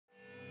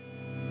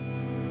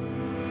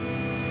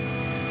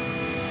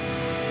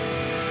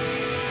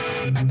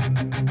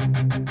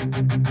Hello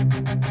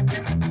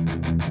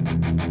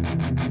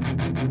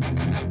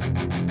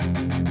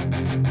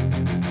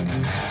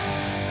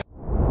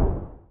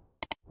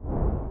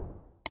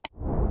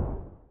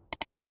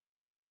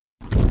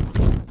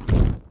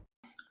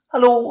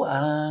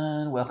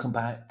and welcome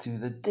back to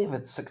the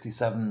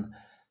David67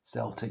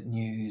 Celtic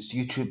News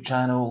YouTube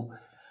channel.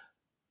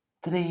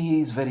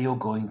 Today's video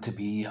going to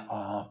be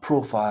a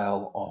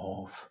profile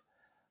of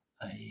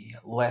a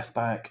left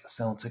back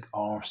Celtic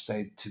are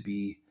said to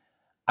be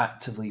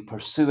actively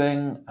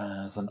pursuing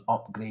as an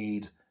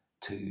upgrade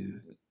to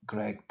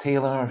Greg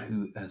Taylor,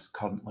 who is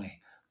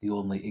currently the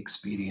only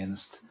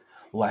experienced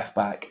left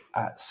back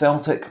at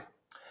Celtic.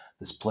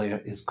 This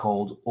player is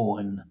called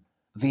Owen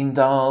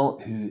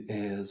Wijndal, who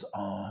is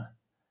a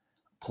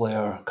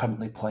player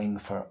currently playing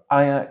for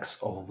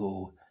Ajax,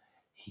 although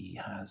he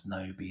has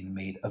now been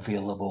made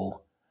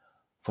available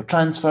for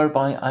transfer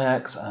by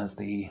Ajax as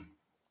they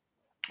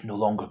no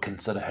longer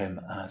consider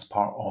him as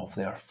part of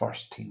their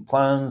first team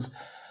plans.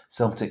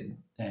 Celtic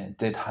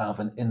did have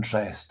an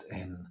interest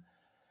in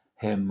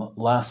him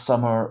last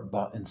summer,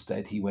 but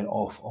instead he went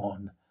off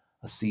on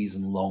a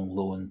season-long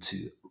loan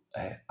to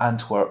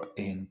Antwerp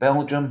in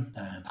Belgium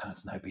and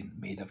has now been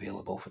made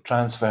available for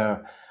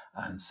transfer,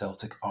 and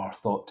Celtic are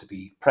thought to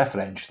be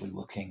preferentially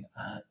looking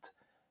at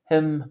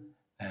him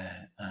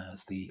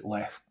as the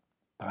left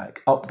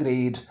back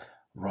upgrade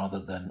rather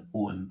than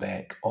Owen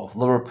Beck of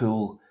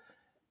Liverpool,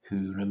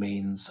 who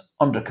remains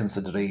under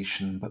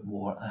consideration but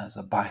more as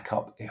a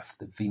backup if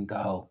the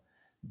Wijndal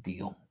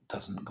deal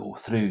doesn't go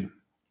through.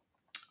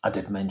 I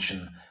did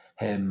mention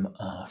him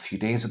a few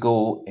days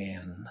ago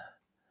in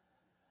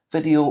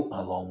video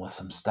along with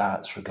some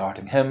stats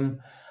regarding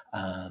him,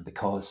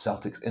 because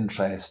Celtic's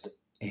interest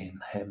in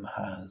him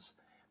has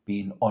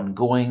been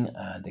ongoing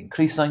and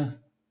increasing.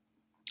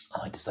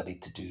 I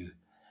decided to do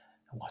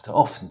what I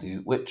often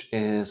do, which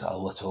is a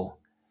little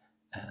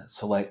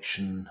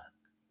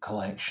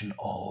collection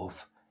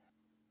of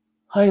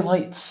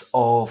highlights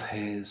of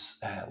his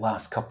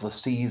last couple of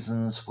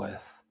seasons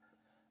with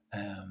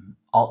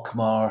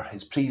Alkmaar,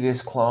 his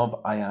previous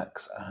club,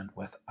 Ajax, and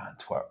with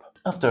Antwerp.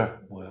 After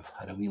we've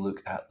had a wee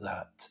look at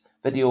that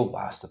video,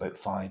 lasts about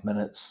 5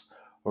 minutes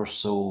or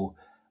so,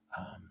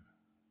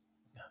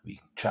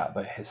 we chat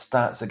about his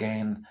stats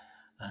again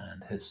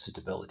and his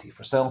suitability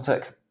for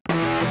Celtic.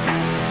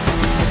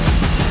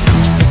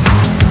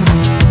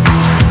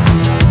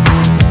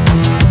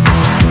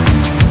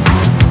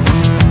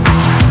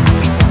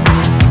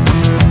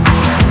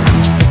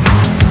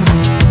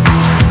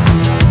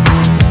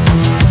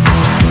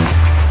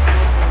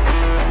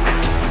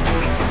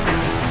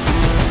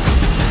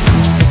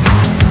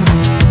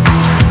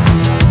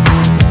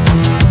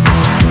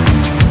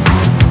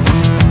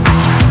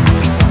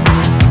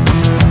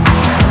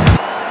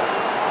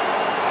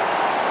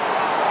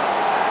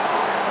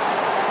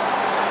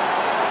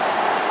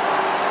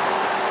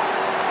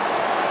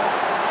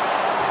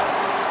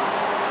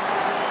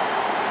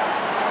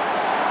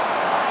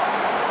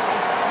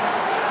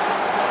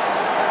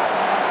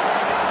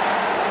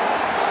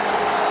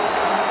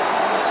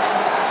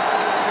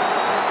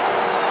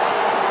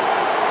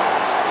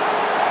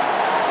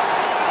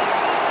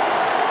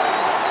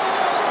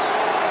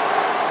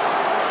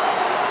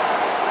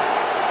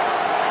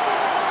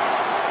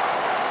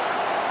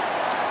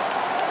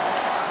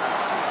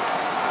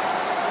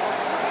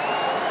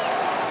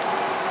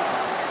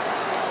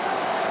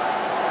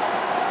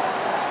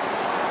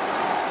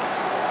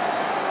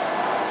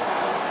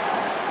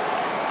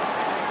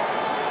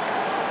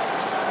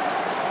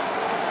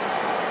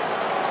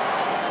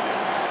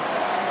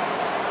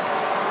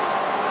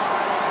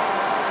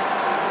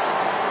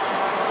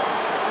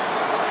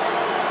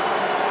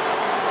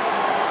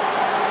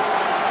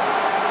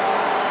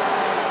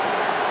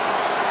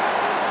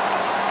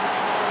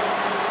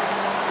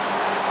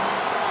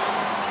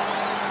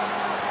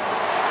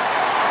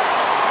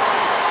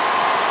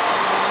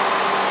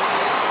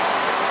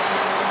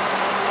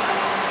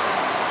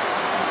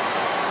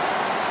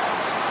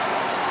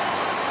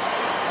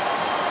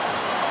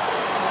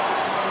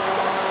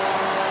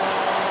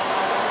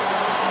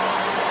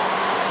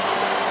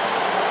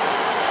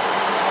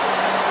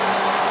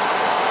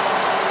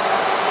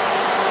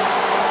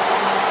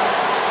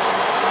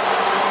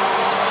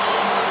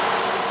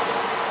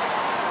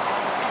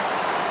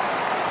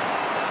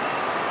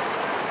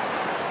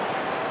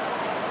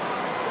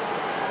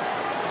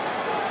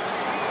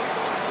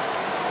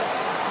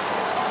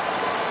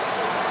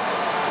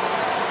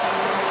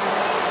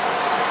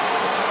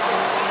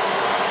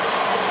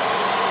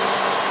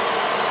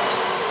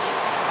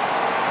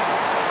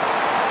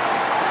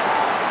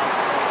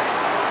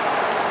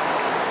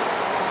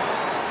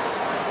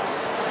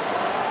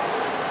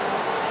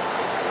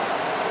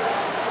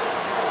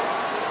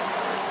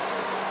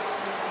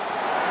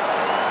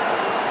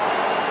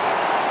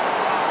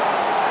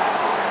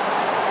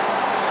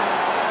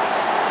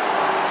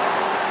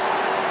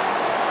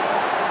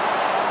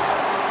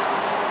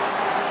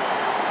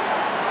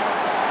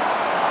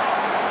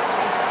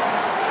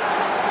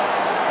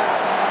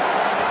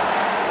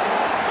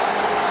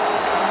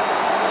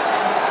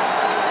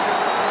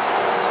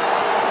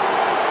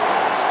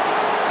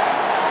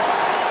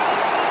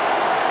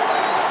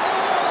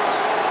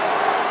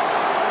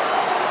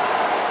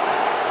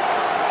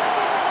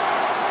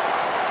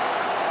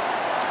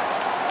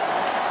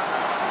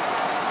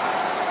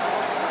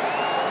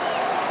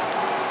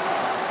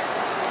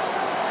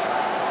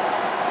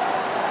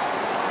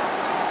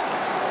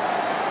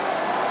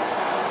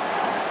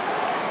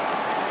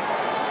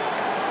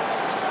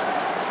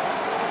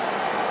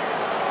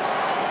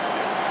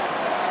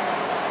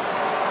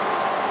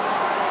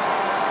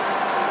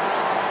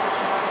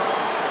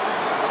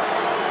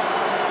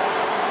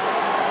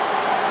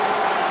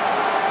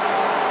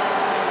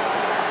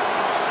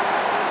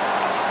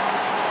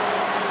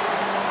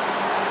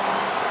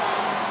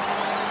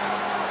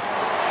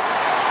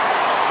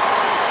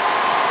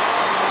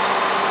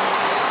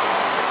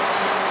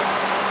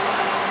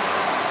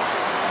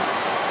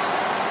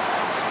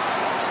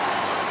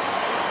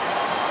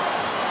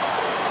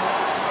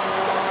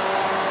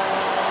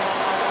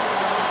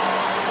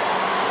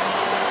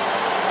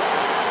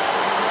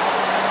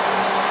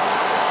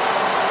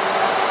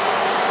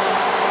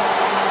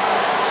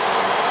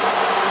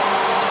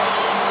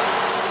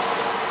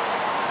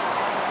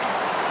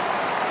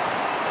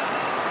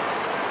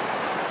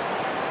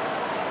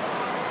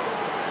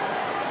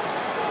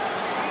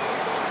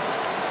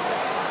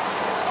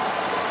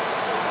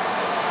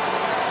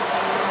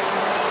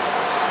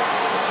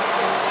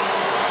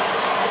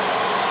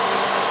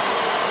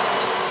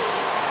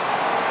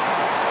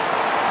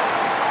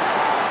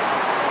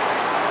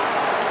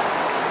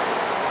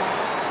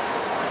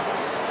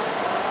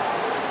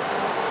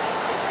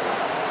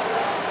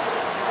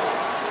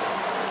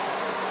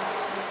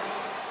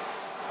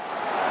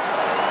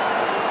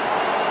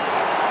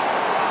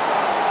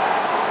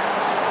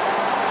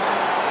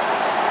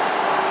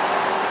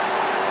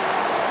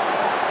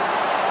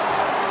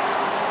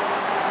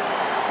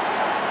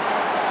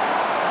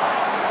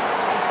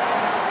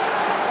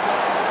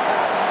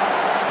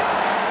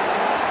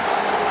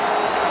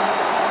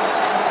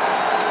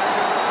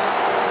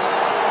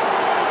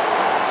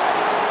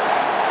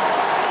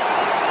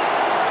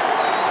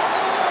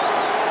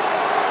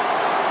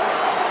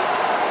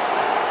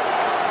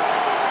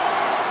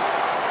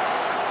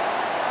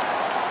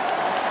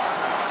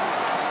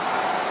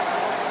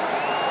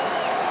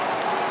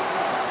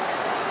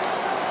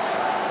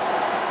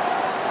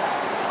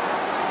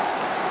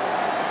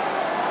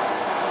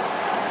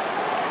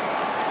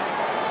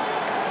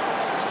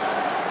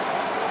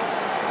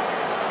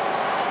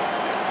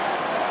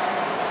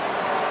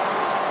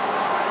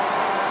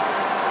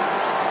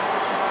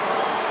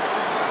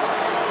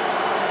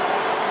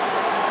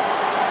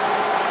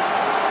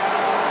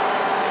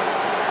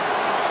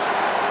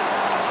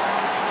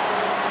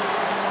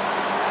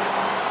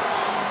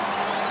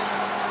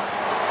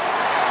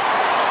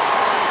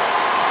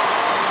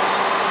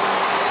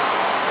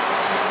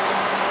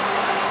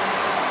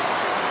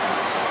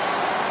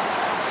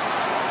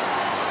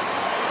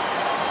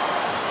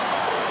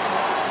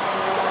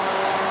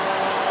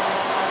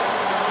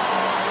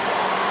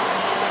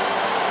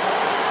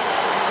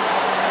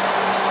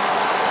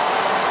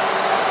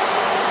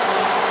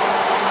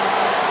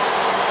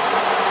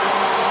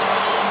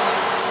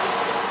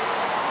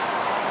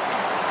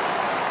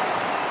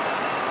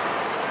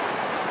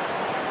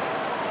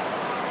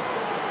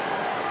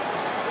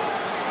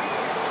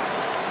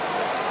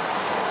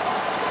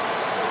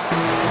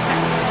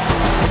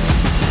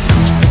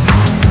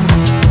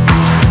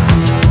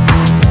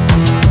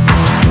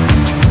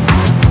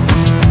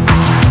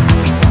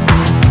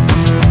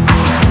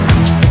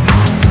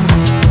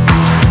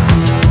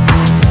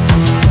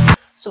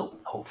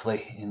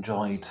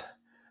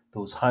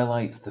 those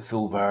highlights, the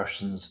full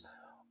versions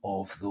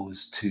of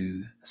those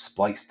two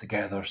spliced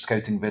together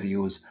scouting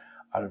videos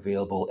are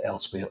available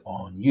elsewhere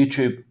on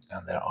YouTube,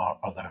 and there are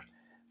other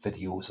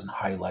videos and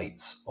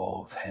highlights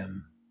of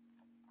him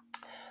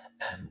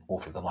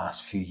over the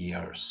last few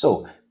years.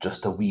 So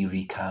just a wee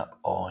recap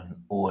on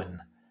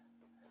Owen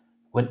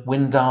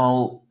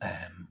Wijndal,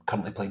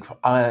 currently playing for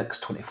Ajax,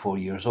 24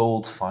 years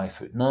old,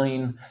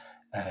 5'9",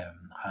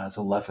 has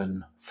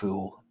 11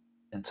 full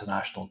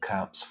international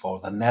caps for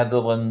the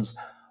Netherlands,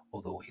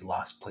 although he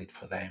last played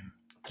for them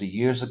 3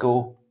 years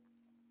ago.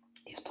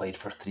 He's played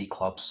for 3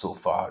 clubs so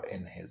far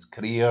in his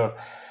career,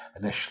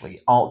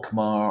 initially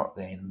Alkmaar,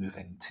 then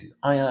moving to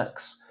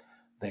Ajax,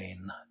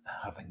 then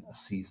having a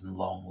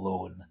season-long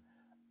loan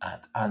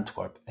at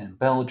Antwerp in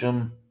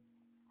Belgium,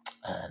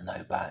 and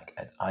now back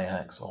at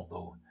Ajax,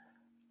 although,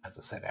 as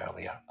I said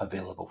earlier,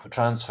 available for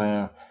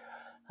transfer.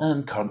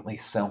 And currently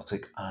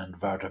Celtic and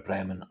Werder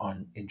Bremen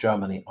in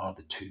Germany are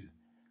the two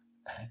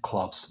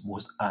clubs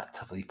most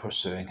actively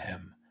pursuing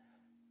him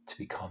to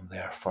become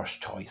their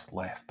first choice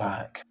left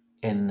back.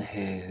 In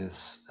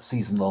his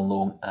season-long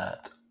loan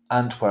at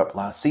Antwerp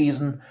last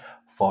season,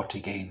 40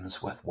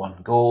 games with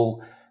 1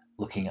 goal.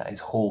 Looking at his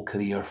whole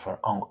career for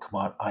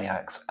Alkmaar,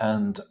 Ajax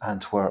and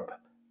Antwerp,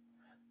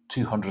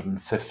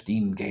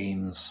 215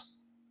 games,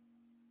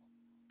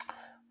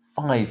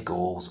 5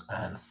 goals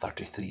and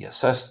 33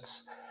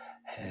 assists.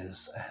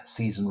 His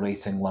season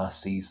rating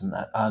last season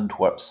at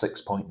Antwerp,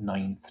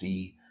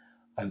 6.93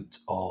 out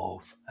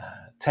of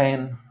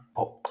 10.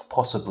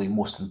 Possibly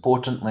most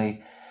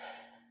importantly,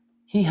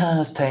 he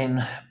has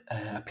 10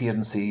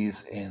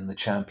 appearances in the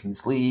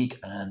Champions League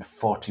and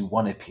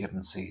 41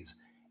 appearances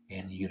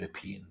in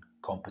European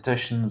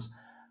competitions,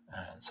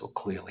 and so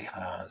clearly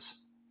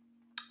has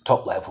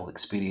top-level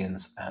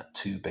experience at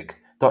 2 big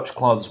Dutch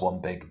clubs,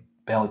 1 big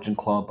Belgian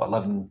club,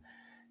 11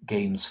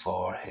 games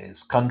for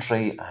his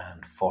country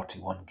and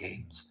 41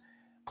 games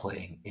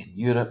playing in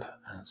Europe,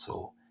 and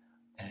so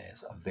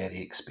is a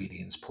very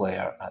experienced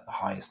player at the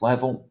highest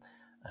level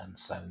and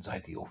sounds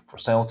ideal for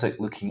Celtic.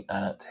 Looking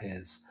at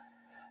his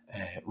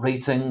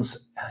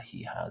ratings,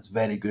 he has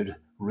very good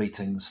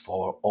ratings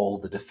for all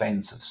the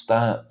defensive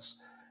stats,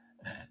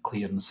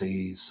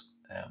 clearances,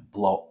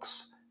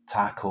 blocks,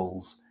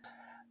 tackles.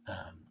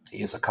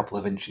 He is a couple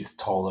of inches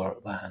taller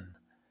than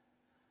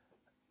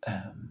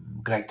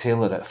Greg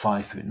Taylor at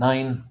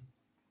 5'9",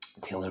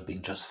 Taylor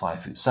being just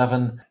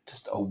 5'7",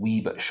 just a wee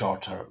bit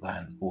shorter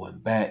than Owen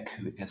Beck,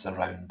 who is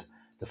around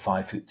the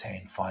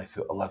 5'10",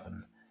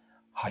 5'11"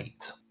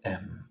 height.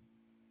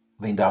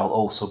 Wijndal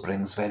also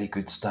brings very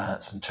good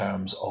stats in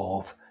terms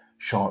of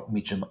short,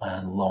 medium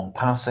and long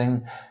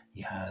passing.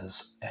 He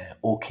has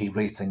okay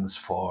ratings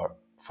for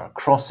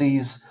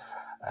crosses.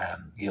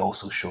 He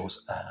also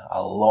shows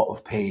a lot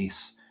of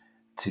pace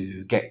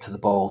to get to the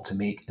ball, to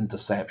make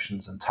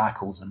interceptions and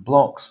tackles and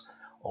blocks.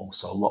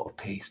 Also a lot of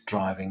pace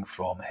driving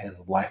from his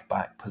left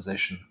back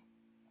position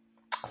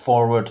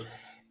forward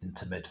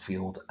into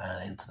midfield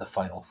and into the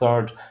final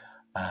third,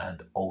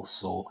 and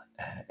also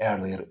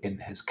earlier in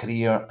his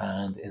career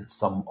and in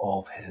some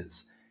of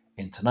his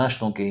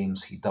international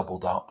games he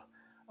doubled up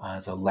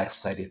as a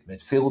left-sided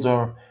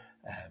midfielder,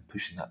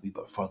 pushing that wee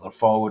bit further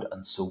forward,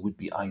 and so would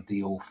be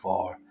ideal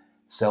for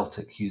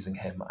Celtic using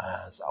him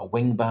as a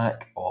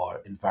wing-back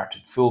or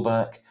inverted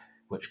full-back,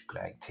 which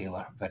Greg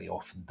Taylor very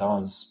often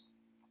does.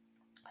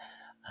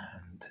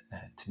 And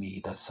to me,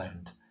 he does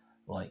sound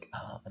like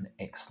an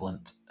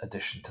excellent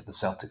addition to the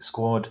Celtic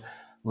squad.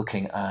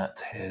 Looking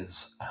at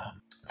his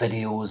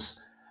videos,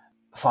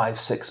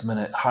 5-6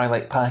 minute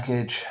highlight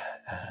package,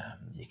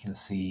 you can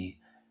see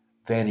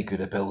very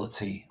good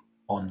ability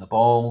on the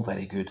ball,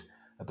 very good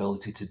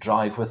ability to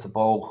drive with the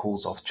ball,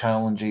 holds off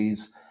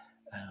challenges,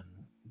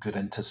 good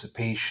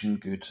anticipation,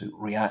 good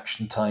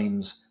reaction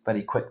times,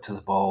 very quick to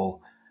the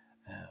ball,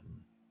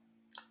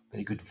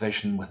 very good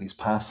vision with his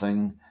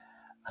passing.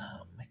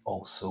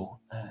 Also,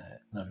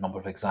 there are a number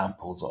of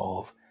examples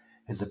of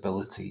his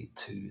ability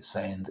to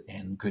send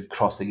in good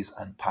crosses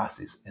and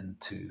passes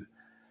into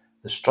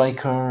the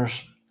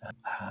strikers,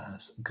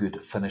 has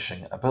good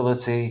finishing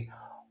ability,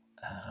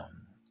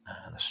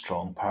 and a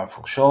strong,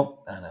 powerful shot.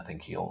 And I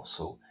think he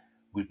also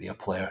would be a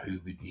player who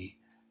would be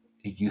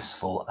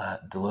useful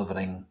at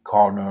delivering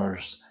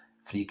corners,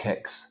 free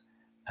kicks,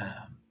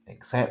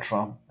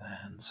 etc.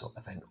 And so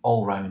I think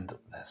all round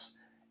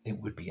it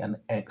would be an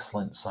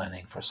excellent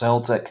signing for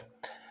Celtic.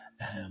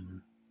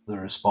 The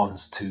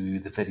response to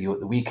the video at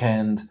the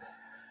weekend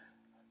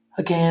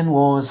again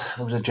was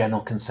there was a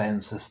general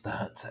consensus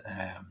that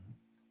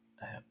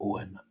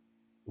Owen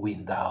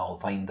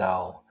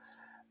Wijndal,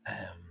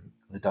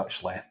 the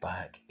Dutch left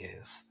back,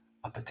 is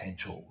a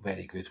potential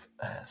very good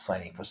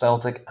signing for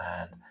Celtic,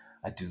 and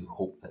I do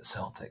hope that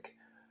Celtic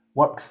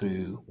work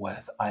through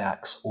with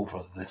Ajax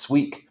over this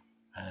week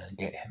and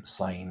get him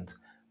signed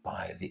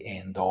by the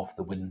end of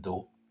the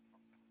window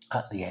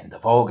at the end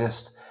of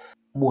August.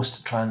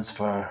 Most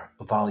transfer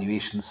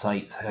valuation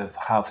sites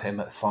have him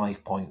at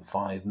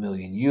 5.5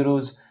 million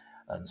euros,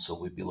 and so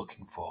we'd be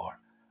looking for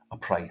a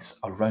price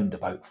around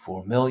about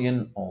 4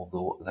 million,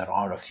 although there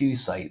are a few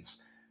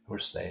sites who are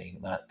saying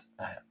that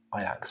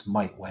Ajax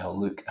might well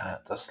look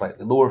at a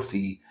slightly lower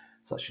fee,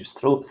 such as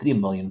 £3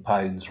 million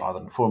rather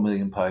than £4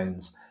 million,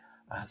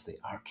 as they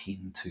are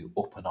keen to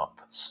open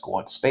up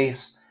squad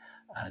space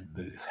and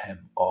move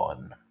him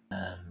on.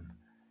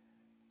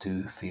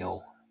 Do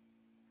feel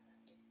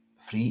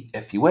free,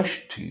 if you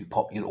wish, to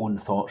pop your own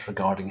thoughts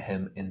regarding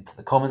him into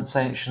the comment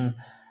section.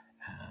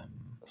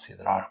 See,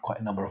 there are quite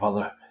a number of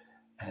other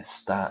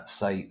stat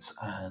sites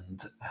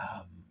and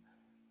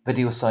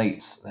video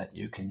sites that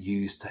you can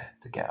use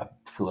to get a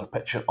fuller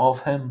picture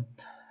of him.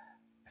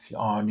 If you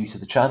are new to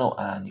the channel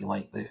and you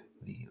like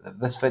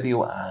this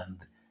video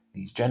and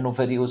these general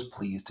videos,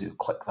 please do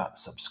click that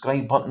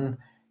subscribe button.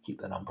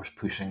 Keep the numbers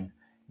pushing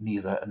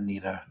nearer and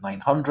nearer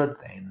 900,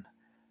 then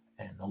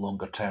in the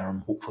longer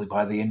term, hopefully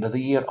by the end of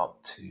the year,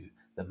 up to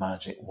the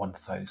magic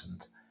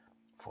 1000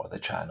 for the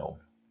channel.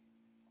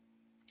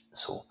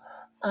 So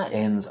that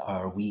ends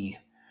our wee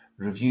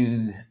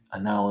review,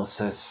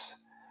 analysis,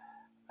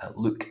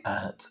 look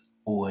at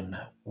Owen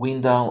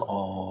Wijndal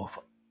of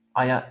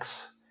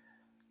Ajax,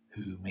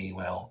 who may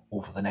well,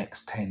 over the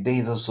next 10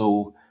 days or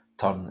so,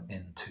 turn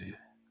into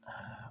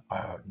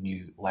our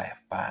new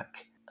left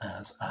back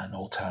as an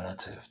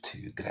alternative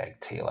to Greg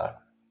Taylor.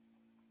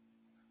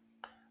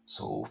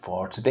 So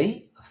for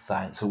today,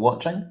 thanks for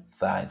watching,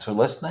 thanks for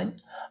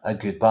listening, a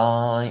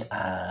goodbye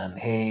and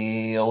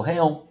hail,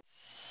 hail.